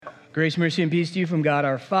Grace, mercy, and peace to you from God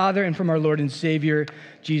our Father and from our Lord and Savior,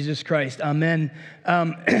 Jesus Christ. Amen.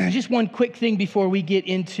 Just one quick thing before we get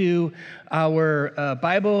into our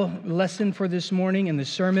Bible lesson for this morning and the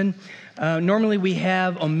sermon. Normally we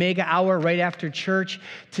have Omega Hour right after church.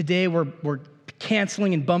 Today we're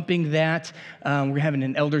canceling and bumping that. We're having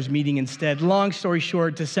an elders meeting instead. Long story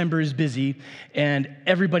short, December is busy, and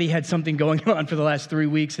everybody had something going on for the last 3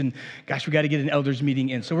 weeks, and gosh, we got to get an elders meeting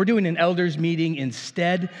in. So we're doing an elders meeting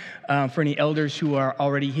instead for any elders who are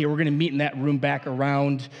already here. We're going to meet in that room back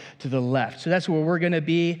around to the left. So that's where we're going to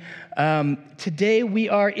be. Today we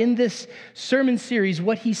are in this sermon series,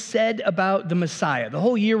 What He Said About the Messiah. The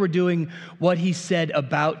whole year we're doing What He Said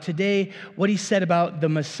About. Today, What He Said About the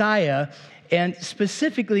Messiah. And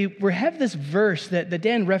specifically, we have this verse that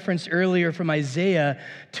Dan referenced earlier from Isaiah,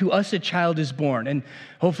 to us a child is born. And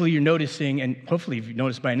hopefully you're noticing, and hopefully you've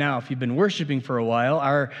noticed by now, if you've been worshiping for a while,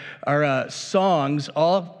 our songs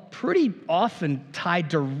all pretty often tie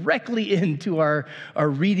directly into our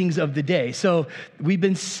readings of the day. So we've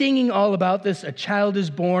been singing all about this, a child is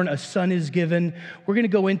born, a son is given. We're going to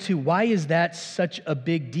go into why is that such a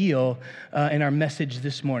big deal in our message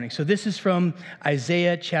this morning. So this is from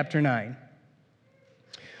Isaiah chapter 9.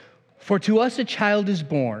 For to us a child is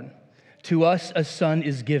born, to us a son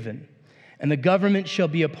is given, and the government shall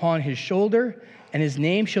be upon his shoulder, and his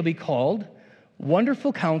name shall be called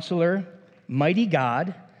Wonderful Counselor, Mighty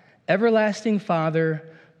God, Everlasting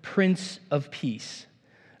Father, Prince of Peace.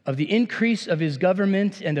 Of the increase of his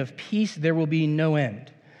government and of peace there will be no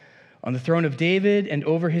end. On the throne of David and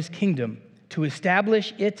over his kingdom, to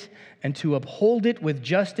establish it and to uphold it with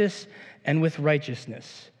justice and with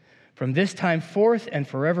righteousness. From this time forth and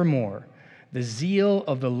forevermore, the zeal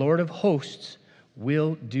of the Lord of hosts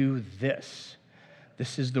will do this.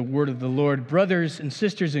 This is the word of the Lord. Brothers and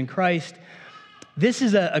sisters in Christ, this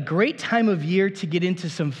is a great time of year to get into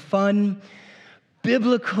some fun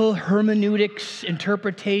biblical hermeneutics,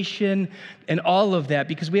 interpretation, and all of that,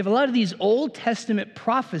 because we have a lot of these Old Testament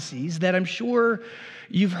prophecies that I'm sure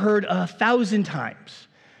you've heard 1,000 times.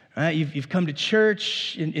 You've come to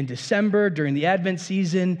church in December during the Advent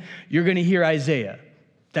season. You're going to hear Isaiah.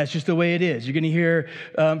 That's just the way it is. You're going to hear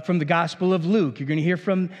from the Gospel of Luke. You're going to hear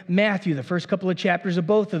from Matthew, the first couple of chapters of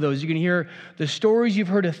both of those. You're going to hear the stories you've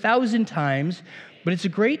heard 1,000 times, but it's a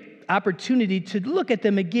great opportunity to look at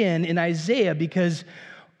them again in Isaiah, because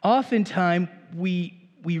oftentimes we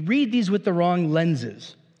read these with the wrong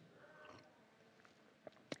lenses.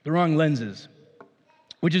 The wrong lenses,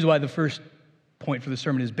 which is why the first point for the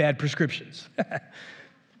sermon is bad prescriptions.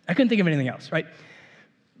 I couldn't think of anything else, right?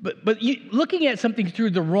 But looking at something through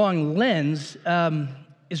the wrong lens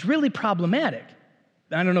is really problematic.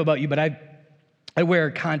 I don't know about you, but I wear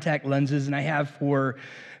contact lenses, and I have for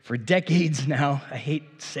decades now. I hate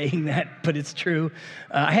saying that, but it's true.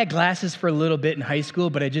 I had glasses for a little bit in high school,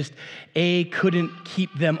 but I just, A, couldn't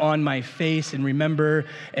keep them on my face and remember,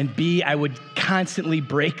 and B, I would constantly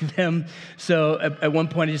break them. So at one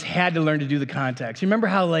point, I just had to learn to do the contacts. You remember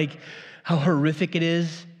how horrific it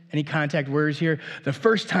is? Any contact wearers here? The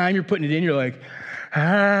first time you're putting it in, you're like,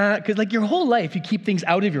 because your whole life you keep things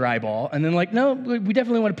out of your eyeball, and then no, we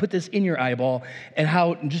definitely want to put this in your eyeball, and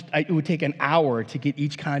how it would take an hour to get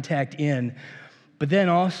each contact in. But then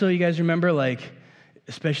also, you guys remember,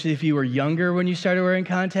 especially if you were younger when you started wearing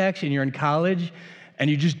contacts and you're in college, and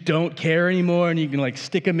you just don't care anymore, and you can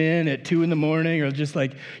stick them in at 2 a.m, or just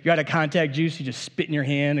you're out of contact juice, you just spit in your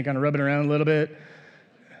hand and kind of rub it around a little bit.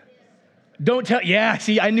 Don't tell, yeah,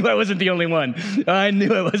 see, I knew I wasn't the only one.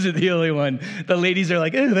 The ladies are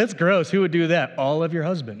like, oh, that's gross. Who would do that? All of your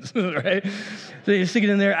husbands, right? So you stick it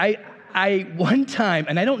in there. I one time,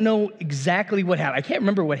 and I don't know exactly what happened. I can't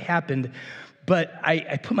remember what happened, but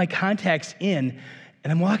I put my contacts in,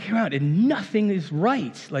 and I'm walking around, and nothing is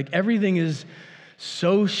right. Everything is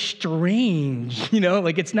so strange,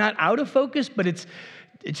 it's not out of focus, but it's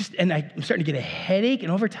just, and I'm starting to get a headache,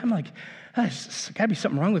 and over time, I'm there's got to be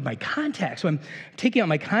something wrong with my contacts. So I'm taking out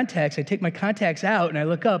my contacts. I take my contacts out, and I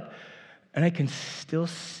look up, and I can still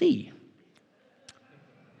see.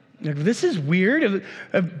 This is weird.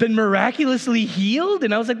 I've been miraculously healed,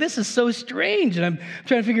 and I was like, this is so strange. And I'm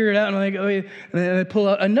trying to figure it out, and I'm like, oh, and then I pull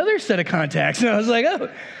out another set of contacts, and I was like, oh.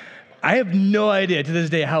 I have no idea to this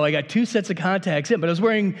day how I got 2 sets of contacts in, but I was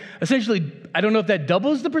wearing, essentially, I don't know if that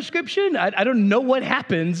doubles the prescription. I don't know what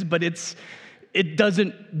happens, but it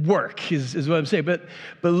doesn't work, is what I'm saying. But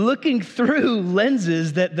looking through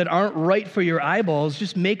lenses that aren't right for your eyeballs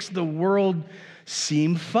just makes the world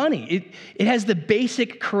seem funny. It has the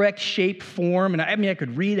basic correct shape, form, and I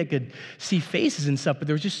could read, I could see faces and stuff, but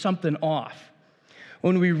there was just something off.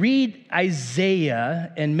 When we read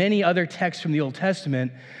Isaiah and many other texts from the Old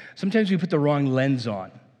Testament, sometimes we put the wrong lens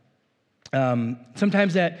on.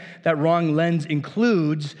 Sometimes that wrong lens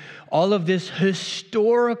includes all of this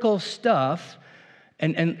historical stuff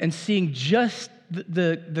and seeing just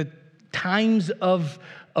the times of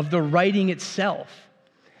the writing itself.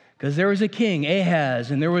 Because there was a king,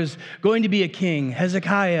 Ahaz, and there was going to be a king,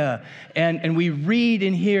 Hezekiah, and we read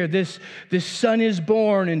in here, this son is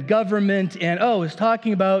born and government, and it's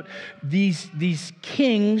talking about these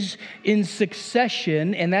kings in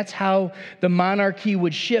succession, and that's how the monarchy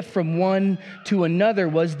would shift from one to another,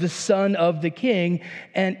 was the son of the king,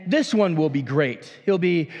 and this one will be great. He'll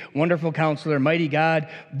be wonderful counselor, mighty God.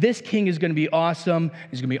 This king is going to be awesome.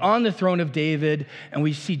 He's going to be on the throne of David, and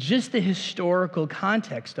we see just the historical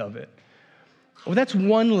context of it. Well, that's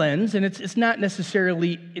one lens, and it's not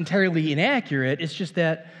necessarily entirely inaccurate. It's just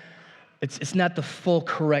that it's not the full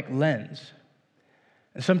correct lens.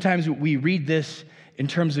 And sometimes we read this in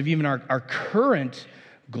terms of even our current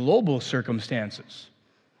global circumstances,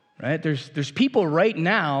 right? There's people right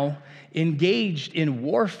now engaged in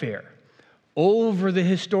warfare over the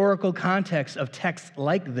historical context of texts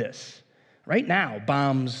like this. Right now,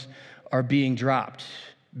 bombs are being dropped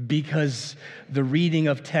because the reading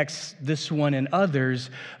of texts, this one and others,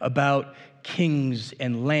 about kings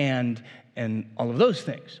and land and all of those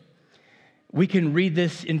things. We can read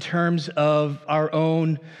this in terms of our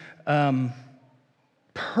own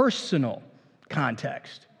personal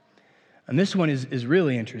context. And this one is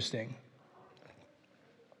really interesting.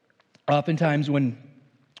 Oftentimes when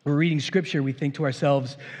we're reading Scripture, we think to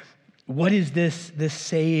ourselves, what is this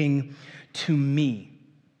saying to me?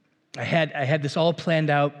 I had this all planned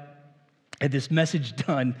out, had this message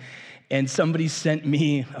done, and somebody sent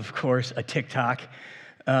me, of course, a TikTok.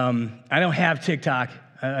 I don't have TikTok.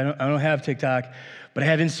 I don't have TikTok, but I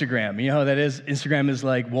have Instagram. You know how that is? Instagram is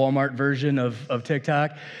like Walmart version of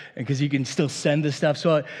TikTok, and because you can still send this stuff.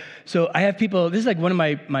 So I have people. This is like one of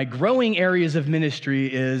my growing areas of ministry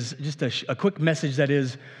is just a quick message that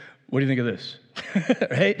is, what do you think of this?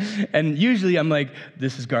 Right? And usually I'm like,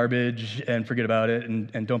 this is garbage and forget about it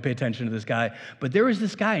and don't pay attention to this guy. But there was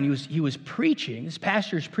this guy and he was preaching, this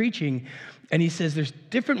pastor's preaching, and he says there's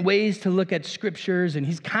different ways to look at scriptures, and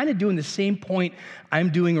he's kind of doing the same point I'm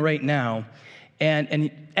doing right now. And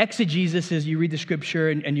exegesis is you read the scripture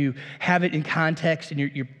and you have it in context and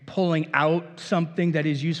you're pulling out something that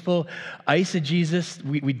is useful. Eisegesis,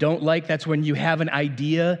 we don't like. That's when you have an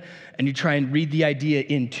idea and you try and read the idea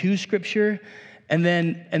into scripture. And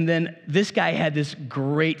then this guy had this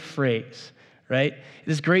great phrase, right?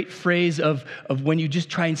 This great phrase of when you just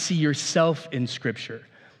try and see yourself in scripture.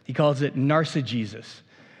 He calls it narcigesis.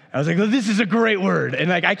 I was like, well, this is a great word.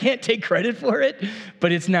 And I can't take credit for it,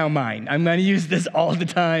 but it's now mine. I'm going to use this all the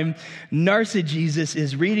time. Narcigesis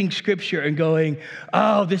is reading scripture and going,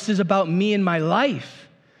 oh, this is about me and my life.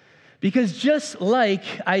 Because just like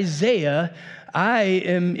Isaiah, I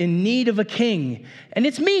am in need of a king, and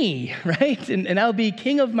it's me, right? And I'll be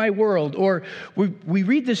king of my world. Or we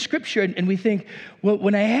read the scripture and we think, well,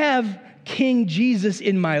 when I have King Jesus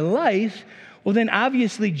in my life, well, then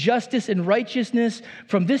obviously justice and righteousness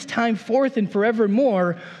from this time forth and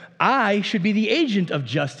forevermore, I should be the agent of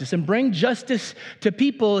justice and bring justice to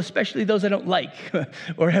people, especially those I don't like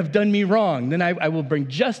or have done me wrong. Then I will bring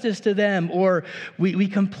justice to them. Or we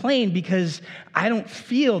complain because I don't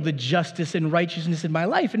feel the justice and righteousness in my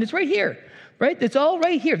life. And it's right here, right? It's all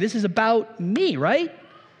right here. This is about me, right?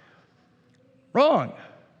 Wrong.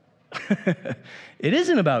 It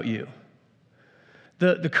isn't about you.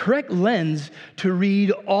 The correct lens to read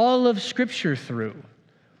all of Scripture through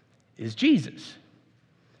is Jesus.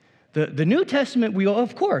 The New Testament,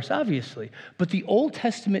 of course, obviously, but the Old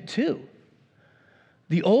Testament too.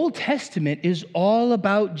 The Old Testament is all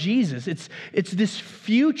about Jesus. It's this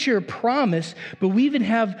future promise, but we even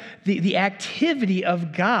have the activity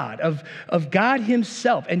of God, of God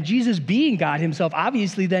himself. And Jesus being God himself,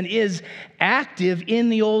 obviously, then is active in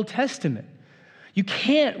the Old Testament. You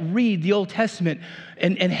can't read the Old Testament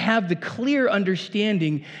and have the clear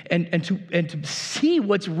understanding and to see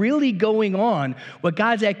what's really going on, what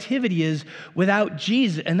God's activity is without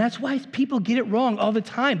Jesus. And that's why people get it wrong all the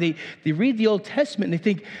time. They read the Old Testament and they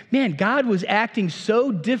think, man, God was acting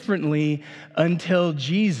so differently until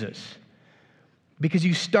Jesus. Because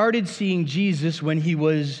you started seeing Jesus when he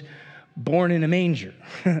was born in a manger.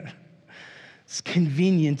 It's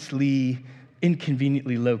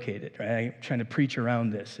inconveniently located, right? I'm trying to preach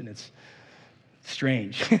around this, and it's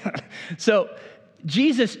strange. So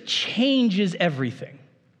Jesus changes everything.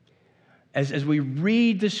 As we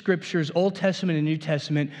read the scriptures, Old Testament and New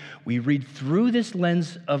Testament, we read through this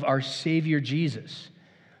lens of our Savior Jesus.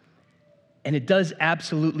 And it does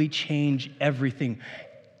absolutely change everything,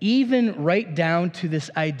 even right down to this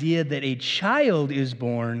idea that a child is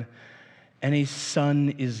born and a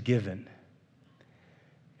son is given.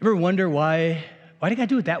 Ever wonder why did God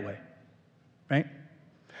do it that way, right?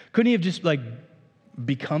 Couldn't he have just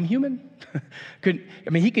become human?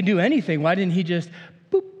 He can do anything. Why didn't he just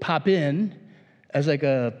pop in as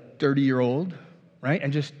a 30-year-old, right?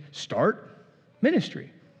 And just start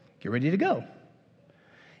ministry, get ready to go.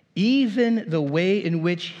 Even the way in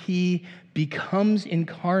which he becomes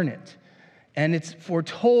incarnate. And it's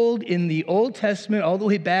foretold in the Old Testament, all the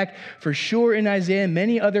way back, for sure in Isaiah and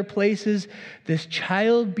many other places, this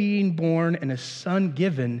child being born and a son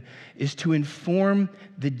given is to inform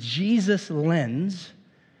the Jesus lens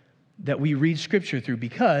that we read Scripture through,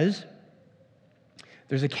 because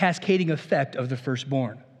there's a cascading effect of the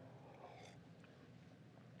firstborn.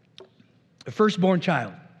 The firstborn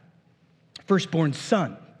child, firstborn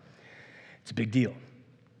son, it's a big deal.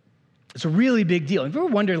 It's a really big deal. Have you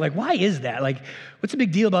ever wondered, why is that? What's the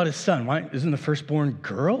big deal about his son? Why isn't the firstborn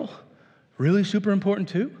girl really super important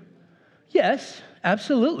too? Yes,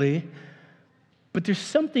 absolutely. But there's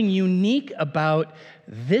something unique about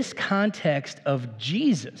this context of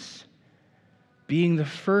Jesus being the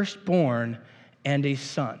firstborn and a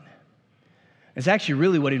son. It's actually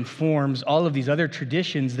really what informs all of these other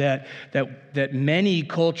traditions that many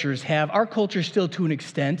cultures have. Our culture still, to an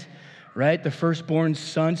extent, right? The firstborn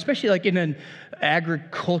son, especially in an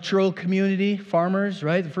agricultural community, farmers,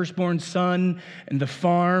 right? The firstborn son and the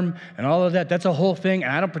farm and all of that. That's a whole thing.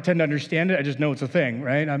 And I don't pretend to understand it. I just know it's a thing,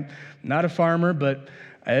 right? I'm not a farmer, but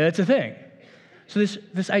it's a thing. So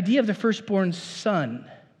this idea of the firstborn son,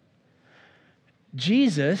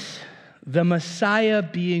 Jesus, the Messiah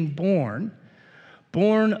being born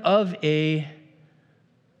of a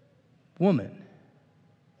woman.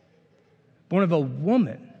 Born of a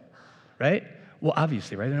woman. Right? Well,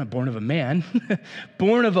 obviously, right? They're not born of a man.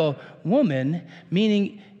 Born of a woman,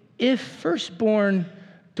 meaning if firstborn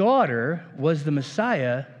daughter was the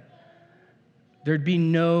Messiah, there'd be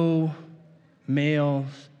no males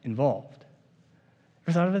involved.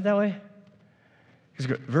 Ever thought of it that way?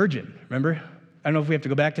 Virgin, remember? I don't know if we have to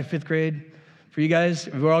go back to 5th grade for you guys.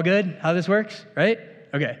 We're all good? How this works, right?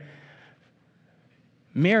 Okay.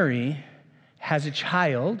 Mary has a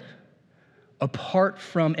child apart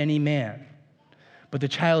from any man, but the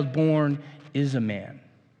child born is a man.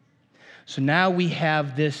 So now we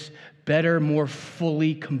have this better, more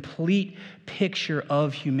fully complete picture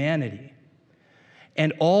of humanity.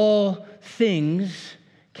 And all things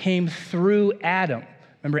came through Adam.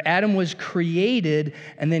 Remember, Adam was created,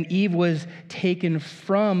 and then Eve was taken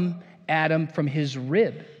from Adam, from his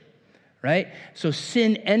rib, right? So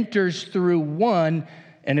sin enters through one,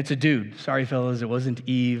 and it's a dude. Sorry, fellas, it wasn't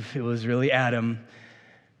Eve. It was really Adam,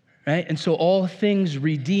 right? And so all things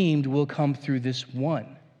redeemed will come through this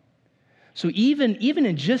one. So even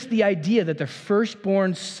in just the idea that the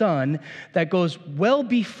firstborn son that goes well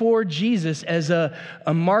before Jesus as a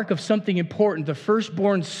mark of something important, the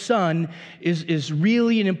firstborn son is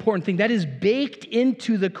really an important thing. That is baked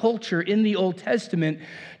into the culture in the Old Testament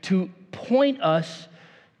to point us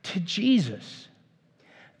to Jesus.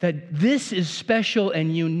 That this is special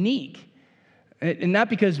and unique. And not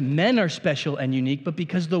because men are special and unique, but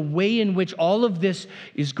because the way in which all of this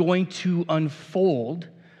is going to unfold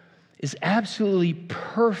is absolutely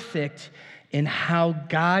perfect in how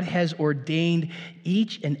God has ordained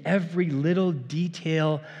each and every little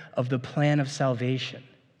detail of the plan of salvation.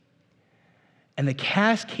 And the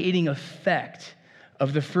cascading effect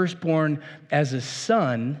of the firstborn as a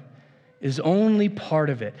son is only part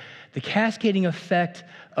of it. The cascading effect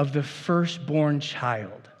of the firstborn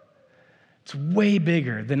child. It's way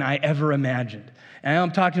bigger than I ever imagined. And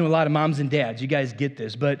I'm talking to a lot of moms and dads. You guys get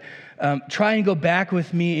this. But try and go back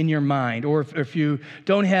with me in your mind. Or if you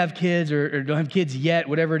don't have kids or don't have kids yet,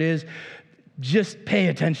 whatever it is, just pay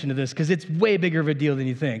attention to this because it's way bigger of a deal than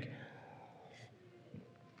you think.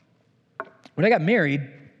 When I got married,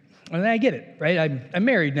 and I get it, right? I'm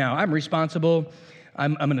married now. I'm responsible.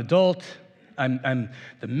 I'm an adult. I'm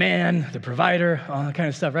the man, the provider, all that kind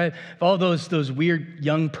of stuff, right? All those weird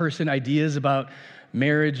young person ideas about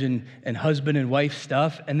marriage and husband and wife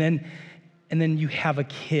stuff, and then you have a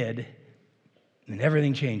kid, and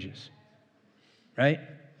everything changes, right?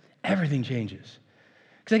 Everything changes.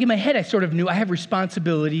 Because in my head, I sort of knew I have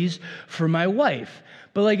responsibilities for my wife,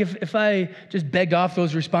 but if I just begged off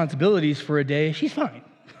those responsibilities for a day, she's fine,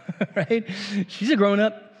 right? She's a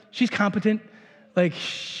grown-up, she's competent,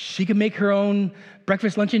 she can make her own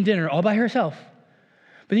breakfast, lunch, and dinner all by herself.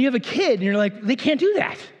 But then you have a kid, and you're like, they can't do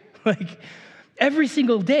that. Every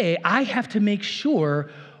single day, I have to make sure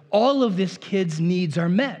all of this kid's needs are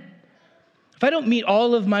met. If I don't meet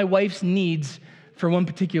all of my wife's needs for one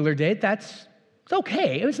particular day, it's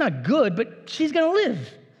okay. It's not good, but she's going to live.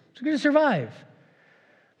 She's going to survive.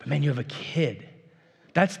 But man, you have a kid.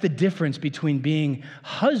 That's the difference between being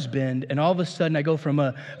husband and all of a sudden I go from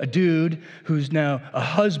a dude who's now a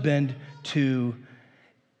husband to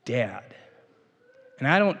dad. And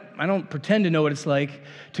I don't pretend to know what it's like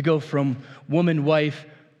to go from woman, wife,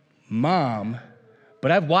 mom, but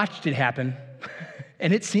I've watched it happen,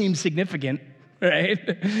 and it seems significant, right?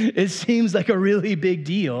 It seems like a really big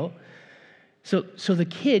deal. So the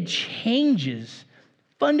kid changes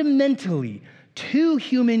fundamentally two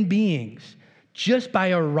human beings just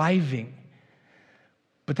by arriving.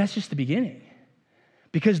 But that's just the beginning.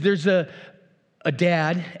 Because there's a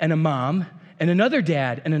dad and a mom and another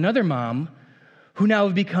dad and another mom who now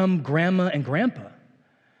have become grandma and grandpa.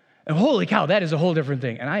 And holy cow, that is a whole different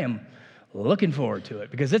thing. And I am looking forward to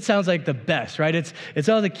it because it sounds like the best, right? It's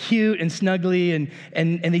all the cute and snuggly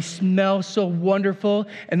and they smell so wonderful.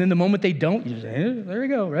 And then the moment they don't, you just say, there we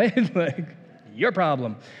go, right? Like, your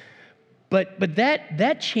problem. But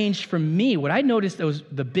that changed for me. What I noticed that was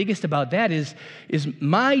the biggest about that is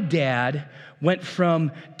my dad went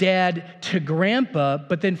from dad to grandpa,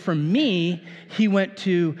 but then for me, he went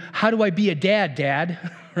to how do I be a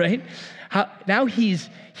dad, right? Now he's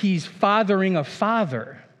fathering a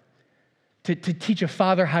father to teach a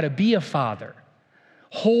father how to be a father.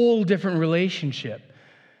 Whole different relationship.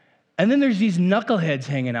 And then there's these knuckleheads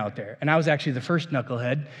hanging out there. And I was actually the first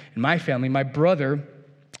knucklehead in my family. My brother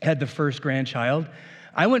had the first grandchild.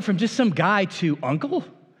 I went from just some guy to uncle.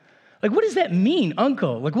 Like, what does that mean,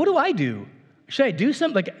 uncle? Like, what do I do? Should I do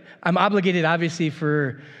something? Like, I'm obligated, obviously,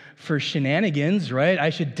 for shenanigans, right? I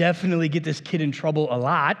should definitely get this kid in trouble a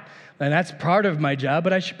lot, and that's part of my job,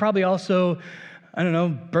 but I should probably also, I don't know,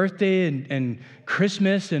 birthday and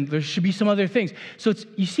Christmas, and there should be some other things. So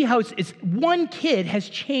you see how it's one kid has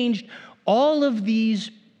changed all of these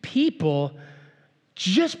people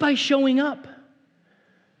just by showing up.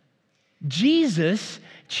 Jesus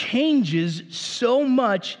changes so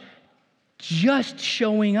much just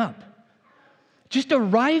showing up, just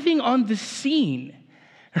arriving on the scene,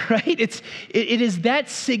 right? It is that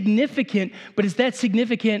significant, but it's that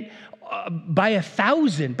significant by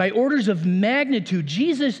 1,000, by orders of magnitude.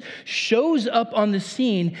 Jesus shows up on the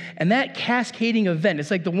scene, and that cascading event,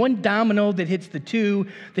 it's like the one domino that hits the 2,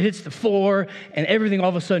 that hits the 4, and everything all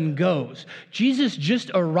of a sudden goes. Jesus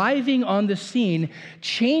just arriving on the scene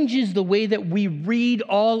changes the way that we read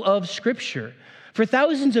all of Scripture. For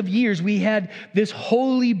thousands of years, we had this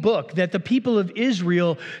holy book that the people of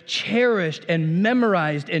Israel cherished and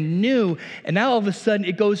memorized and knew, and now all of a sudden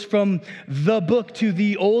it goes from the book to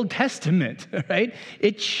the Old Testament, right?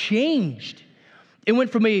 It changed. It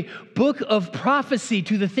went from a book of prophecy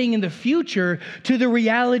to the thing in the future to the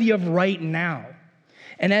reality of right now.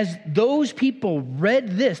 And as those people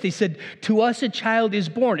read this, they said, to us a child is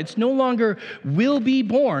born. It's no longer will be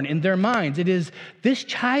born in their minds. It is, this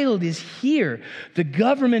child is here. The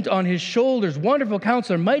government on his shoulders, wonderful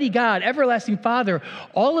counselor, mighty God, everlasting Father.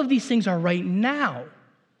 All of these things are right now.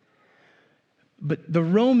 But the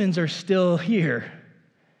Romans are still here.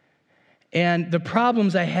 And the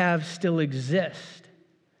problems I have still exist.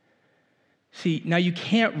 See, now you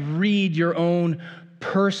can't read your own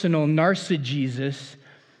personal narcissism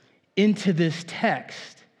into this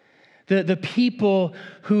text. The people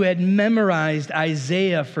who had memorized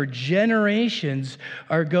Isaiah for generations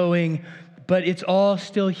are going, but it's all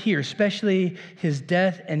still here, especially his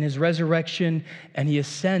death and his resurrection, and he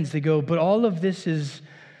ascends. They go, but all of this is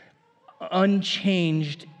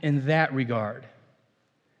unchanged in that regard.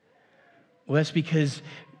 Well, that's because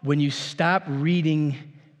when you stop reading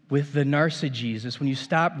with the narcissism, when you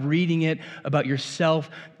stop reading it about yourself,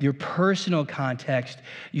 your personal context,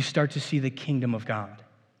 you start to see the kingdom of God.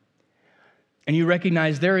 And you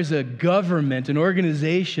recognize there is a government, an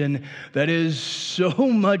organization that is so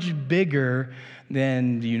much bigger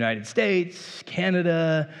than the United States,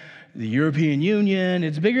 Canada, the European Union.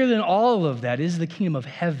 It's bigger than all of that. It is the kingdom of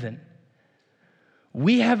heaven.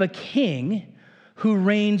 We have a king who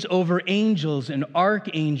reigns over angels and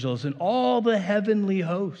archangels and all the heavenly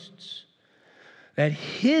hosts. That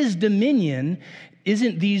his dominion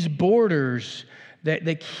isn't these borders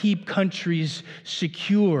that keep countries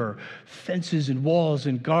secure, fences and walls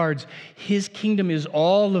and guards. His kingdom is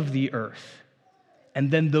all of the earth.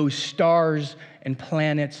 And then those stars and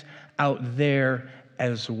planets out there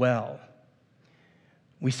as well.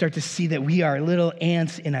 We start to see that we are little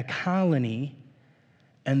ants in a colony,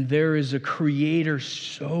 and there is a creator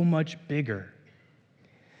so much bigger.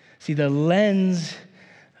 See, the lens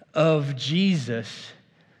of Jesus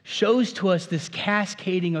shows to us this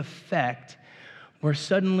cascading effect where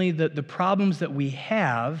suddenly the problems that we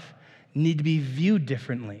have need to be viewed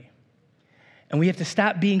differently. And we have to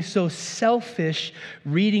stop being so selfish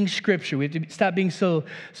reading Scripture. We have to stop being so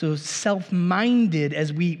self-minded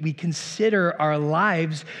as we consider our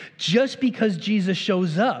lives just because Jesus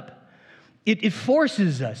shows up. It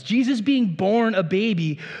forces us. Jesus being born a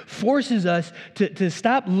baby forces us to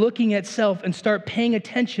stop looking at self and start paying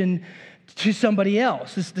attention to somebody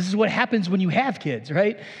else. This is what happens when you have kids,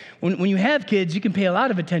 right? When you have kids, you can pay a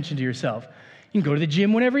lot of attention to yourself. You can go to the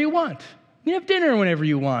gym whenever you want. You can have dinner whenever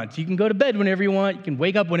you want. You can go to bed whenever you want. You can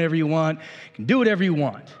wake up whenever you want. You can do whatever you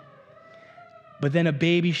want. But then a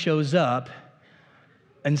baby shows up,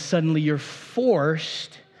 and suddenly you're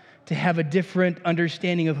forced to have a different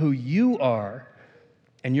understanding of who you are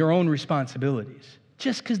and your own responsibilities,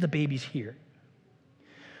 just because the baby's here.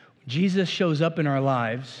 When Jesus shows up in our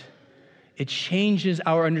lives, it changes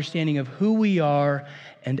our understanding of who we are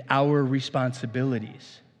and our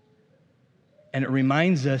responsibilities. And it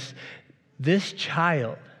reminds us, this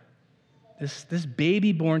child, this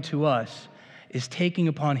baby born to us, is taking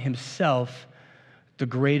upon himself the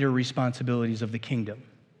greater responsibilities of the kingdom.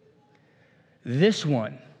 This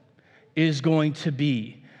one is going to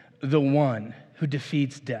be the one who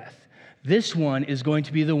defeats death. This one is going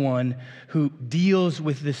to be the one who deals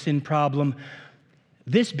with the sin problem.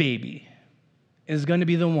 This baby is going to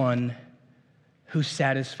be the one who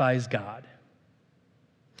satisfies God.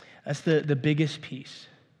 That's the biggest piece.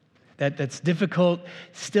 That's difficult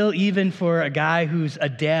still, even for a guy who's a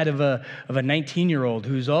dad of a 19-year-old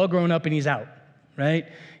who's all grown up and he's out, right?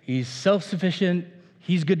 He's self-sufficient,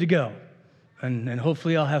 he's good to go. And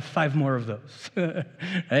hopefully I'll have 5 more of those,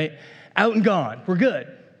 right? Out and gone, we're good.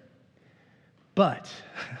 But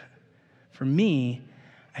for me,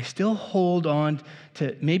 I still hold on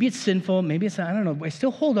to, maybe it's sinful, maybe it's not, I don't know, I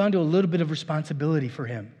still hold on to a little bit of responsibility for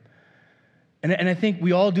him. And I think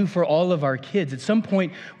we all do for all of our kids. At some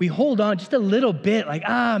point, we hold on just a little bit, like,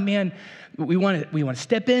 man, we want to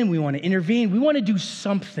step in, we want to intervene, we want to do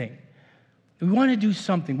something. We want to do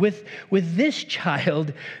something. With this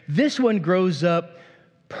child, this one grows up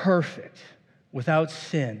perfect, without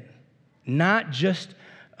sin. Not just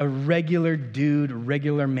a regular dude, a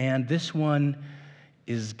regular man. This one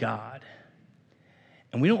is God.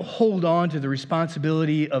 And we don't hold on to the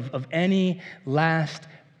responsibility of any last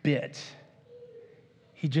bit.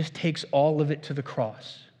 He just takes all of it to the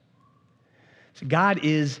cross. So God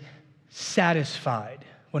is satisfied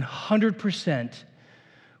 100%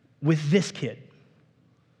 with this kid.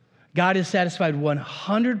 God is satisfied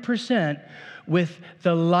 100% with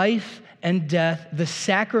the life and death, the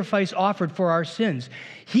sacrifice offered for our sins.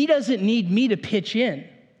 He doesn't need me to pitch in.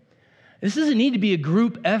 This doesn't need to be a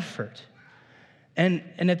group effort. And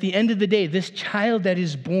at the end of the day, this child that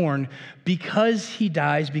is born, because he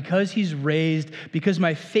dies, because he's raised, because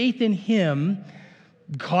my faith in him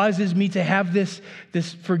causes me to have this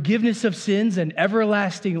forgiveness of sins and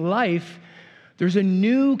everlasting life, there's a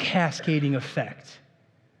new cascading effect.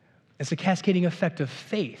 It's a cascading effect of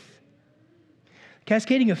faith. The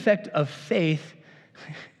cascading effect of faith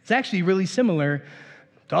is actually really similar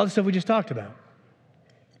to all the stuff we just talked about.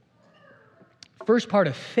 First part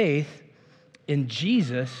of faith in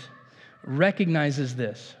Jesus recognizes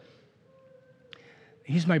this.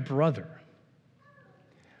 He's my brother.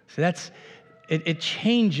 So it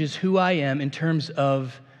changes who I am in terms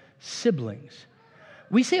of siblings.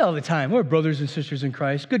 We say all the time, we're brothers and sisters in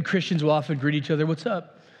Christ. Good Christians will often greet each other, what's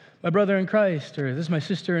up? My brother in Christ, or this is my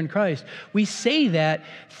sister in Christ. We say that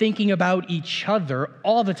thinking about each other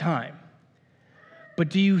all the time. But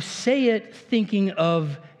do you say it thinking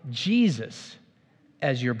of Jesus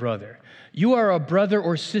as your brother? You are a brother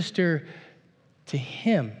or sister to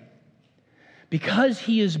him. Because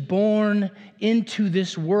he is born into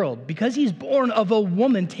this world, because he's born of a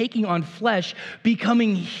woman taking on flesh,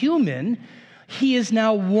 becoming human, he is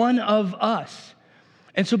now one of us.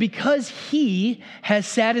 And so because he has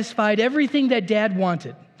satisfied everything that Dad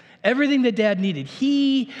wanted, everything that Dad needed,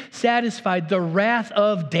 he satisfied the wrath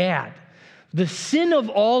of Dad. The sin of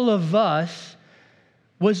all of us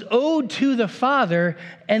was owed to the Father,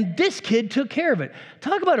 and this kid took care of it.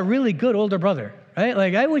 Talk about a really good older brother, right?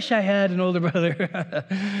 Like, I wish I had an older brother.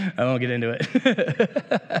 I won't get into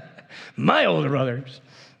it. My older brothers.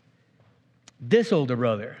 This older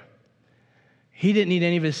brother, he didn't need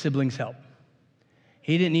any of his siblings' help.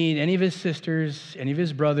 He didn't need any of his sisters, any of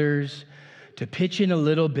his brothers to pitch in a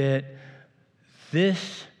little bit.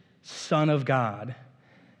 This Son of God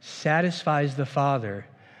satisfies the Father,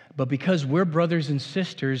 but because we're brothers and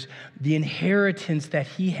sisters, the inheritance that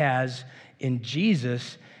he has in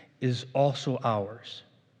Jesus is also ours.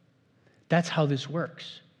 That's how this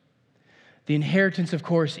works. The inheritance, of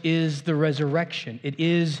course, is the resurrection. It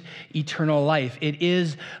is eternal life. It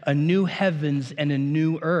is a new heavens and a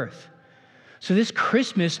new earth. So this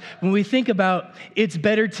Christmas, when we think about it's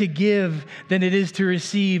better to give than it is to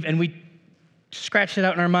receive, and we scratch it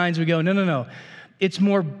out in our minds, we go, no. It's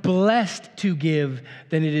more blessed to give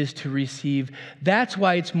than it is to receive. That's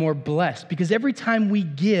why it's more blessed, because every time we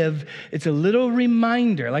give, it's a little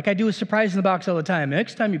reminder. Like I do a surprise in the box all the time.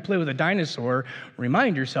 Next time you play with a dinosaur,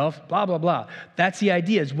 remind yourself, blah, blah, blah. That's the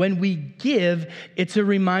idea, is when we give, it's a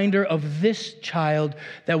reminder of this child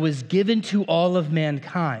that was given to all of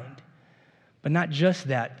mankind. But not just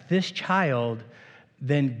that, this child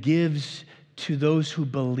then gives to those who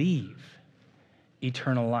believe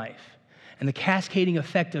eternal life. And the cascading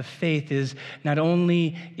effect of faith is not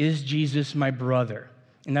only is Jesus my brother,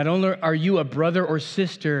 and not only are you a brother or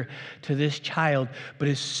sister to this child, but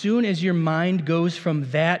as soon as your mind goes from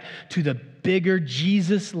that to the bigger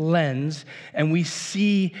Jesus lens, and we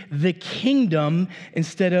see the kingdom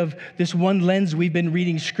instead of this one lens we've been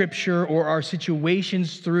reading scripture or our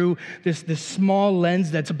situations through, this small lens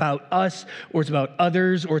that's about us, or it's about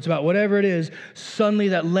others, or it's about whatever it is, suddenly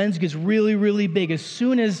that lens gets really, really big. As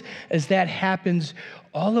soon as that happens,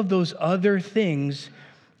 all of those other things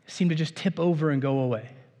seem to just tip over and go away.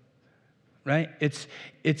 Right?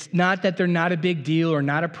 It's not that they're not a big deal or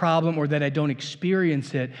not a problem or that I don't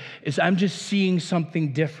experience it. It's I'm just seeing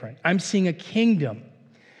something different. I'm seeing a kingdom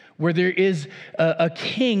where there is a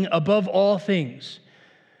king above all things.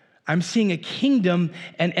 I'm seeing a kingdom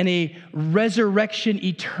and a resurrection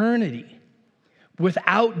eternity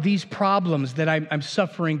without these problems that I'm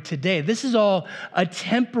suffering today. This is all a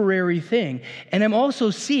temporary thing. And I'm also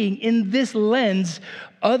seeing in this lens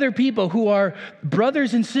other people who are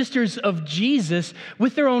brothers and sisters of Jesus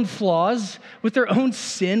with their own flaws, with their own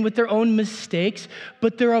sin, with their own mistakes,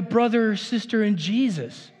 but they're a brother or sister in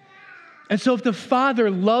Jesus. And so if the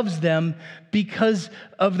Father loves them because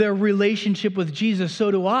of their relationship with Jesus,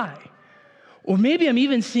 so do I. Or maybe I'm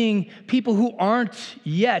even seeing people who aren't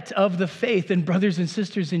yet of the faith and brothers and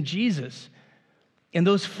sisters in Jesus. And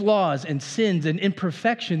those flaws and sins and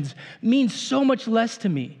imperfections mean so much less to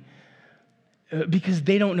me because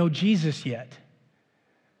they don't know Jesus yet.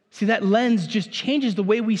 See, that lens just changes the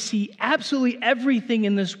way we see absolutely everything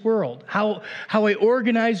in this world. How I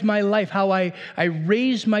organize my life, how I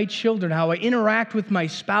raise my children, how I interact with my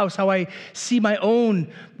spouse, how I see my own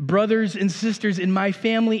brothers and sisters in my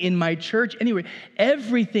family, in my church. Anyway,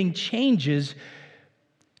 everything changes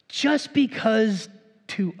just because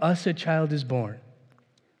to us a child is born,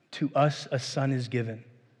 to us a son is given.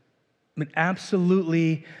 It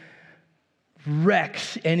absolutely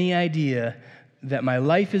wrecks any idea that my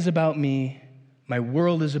life is about me, my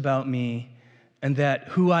world is about me, and that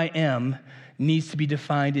who I am needs to be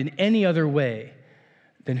defined in any other way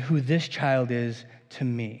than who this child is to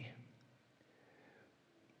me.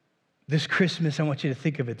 This Christmas, I want you to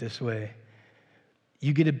think of it this way.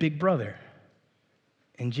 You get a big brother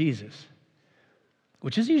in Jesus,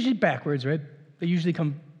 which is usually backwards, right? They usually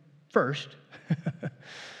come first.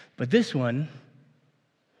 But this one,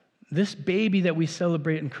 this baby that we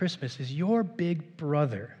celebrate in Christmas is your big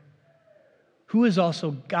brother, who is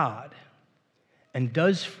also God and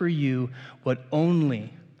does for you what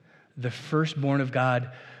only the firstborn of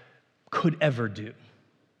God could ever do.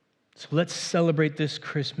 So let's celebrate this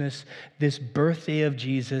Christmas, this birthday of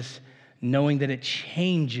Jesus, knowing that it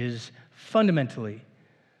changes fundamentally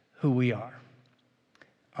who we are.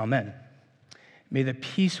 Amen. May the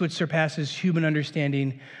peace which surpasses human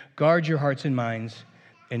understanding guard your hearts and minds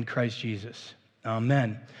in Christ Jesus.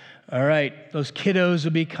 Amen. All right, those kiddos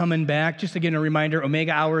will be coming back. Just again, a reminder,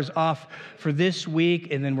 Omega Hour is off for this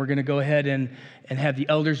week, and then we're going to go ahead and have the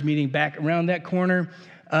elders meeting back around that corner.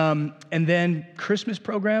 And then Christmas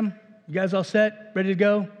program, you guys all set? Ready to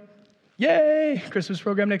go? Yay! Christmas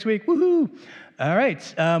program next week. Woohoo! All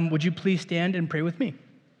right, would you please stand and pray with me?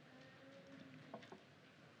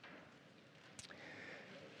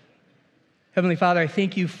 Heavenly Father, I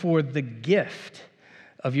thank you for the gift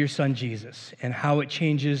of your son Jesus and how it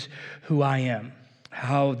changes who I am,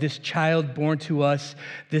 how this child born to us,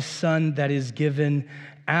 this son that is given,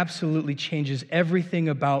 absolutely changes everything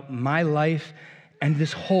about my life and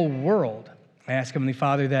this whole world. I ask, Heavenly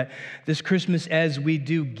Father, that this Christmas, as we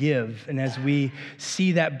do give and as we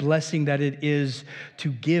see that blessing that it is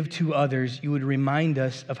to give to others, you would remind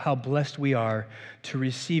us of how blessed we are to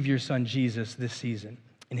receive your son Jesus this season.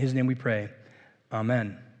 In his name we pray.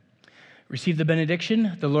 Amen. Receive the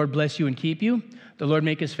benediction. The Lord bless you and keep you. The Lord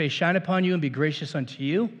make his face shine upon you and be gracious unto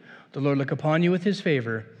you. The Lord look upon you with his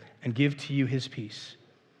favor and give to you his peace.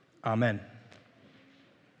 Amen.